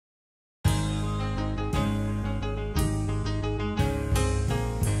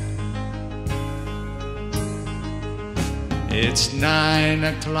It's 9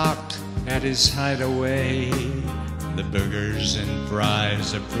 o'clock at his hideaway. The burgers and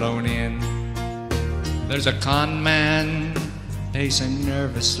fries are flown in. There's a con man pacing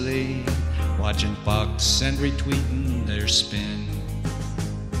nervously, watching Fox and retweeting their spin.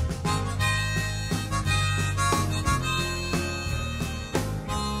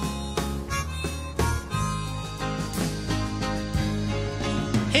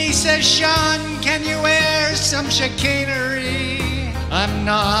 He says, Sean, can you wear some chicanery? I'm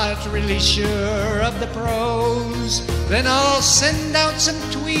not really sure of the prose. Then I'll send out some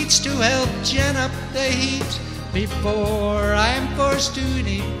tweets to help gin up the heat before I'm forced to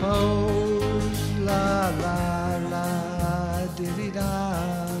depose. La la la diddy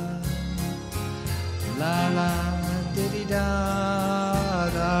da, la la diddy da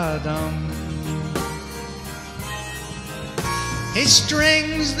da dum. He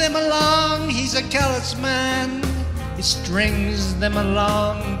strings them along, he's a callous man. He strings them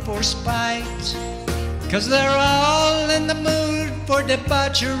along for spite, 'cause they're all in the mood for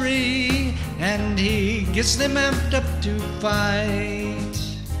debauchery, and he gets them amped up to fight.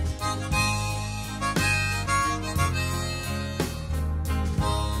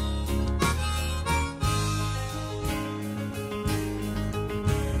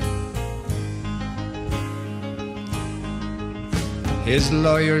 His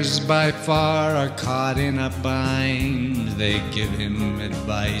lawyers by far are caught in a bind. They give him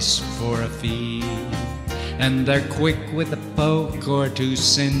advice for a fee, and they're quick with a poke or to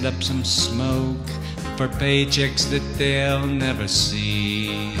send up some smoke for paychecks that they'll never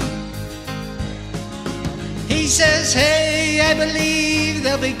see. He says, hey, I believe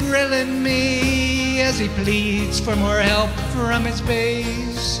they'll be grilling me, as he pleads for more help from his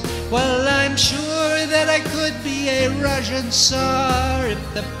base. Well, I'm sure that I could be a Russian Tsar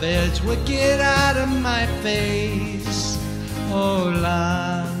if the feds would get out of my face. Oh,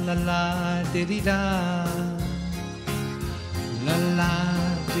 la la la diddy da, la la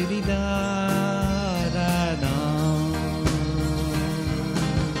diddy da da da.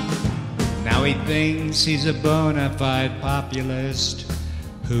 Now he thinks he's a bona fide populist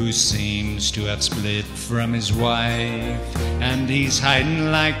who seems to have split from his wife, and he's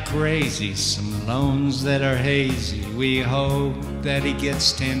hiding like crazy some loans that are hazy. We hope that he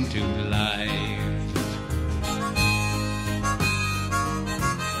gets 10 to life.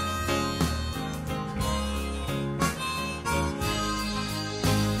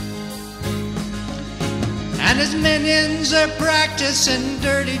 And his minions are practicing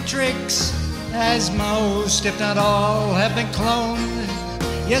dirty tricks, as most, if not all, have been cloned.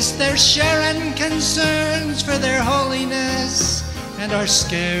 Yes, they're sharing concerns for their holiness and are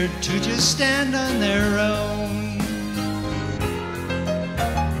scared to just stand on their own.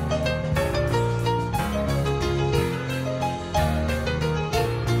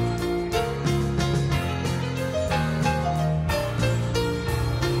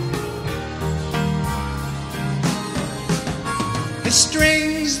 He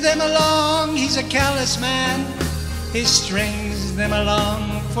strings them along, he's a callous man. He strings them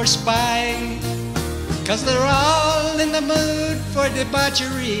along for spite, 'cause they're all in the mood for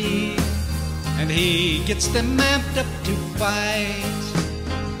debauchery, and he gets them amped up to fight.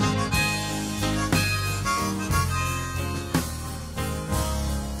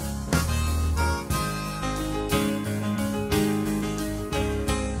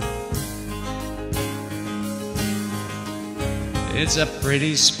 It's a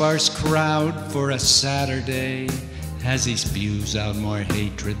pretty sparse crowd for a Saturday, as he spews out more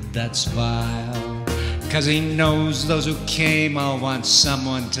hatred that's vile, 'cause he knows those who came all want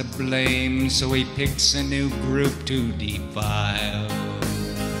someone to blame, so he picks a new group to defile.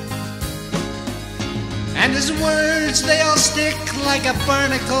 And his words, they all stick like a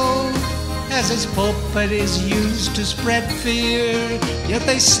barnacle, as his pulpit is used to spread fear. Yet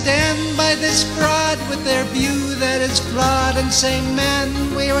they stand by this fraud with their view that is flawed and say, man,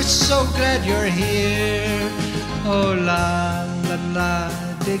 we are so glad you're here. Oh, la la la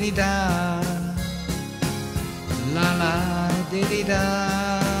diddy da, la la diddy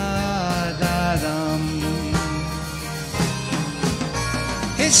da da dum.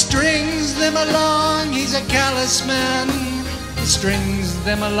 He strings them along, he's a callous man. He strings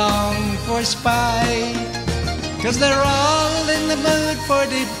them along for spite, 'cause they're all in the mood for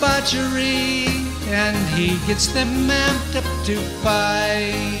debauchery, and he gets them amped up to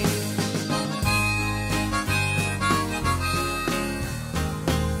fight.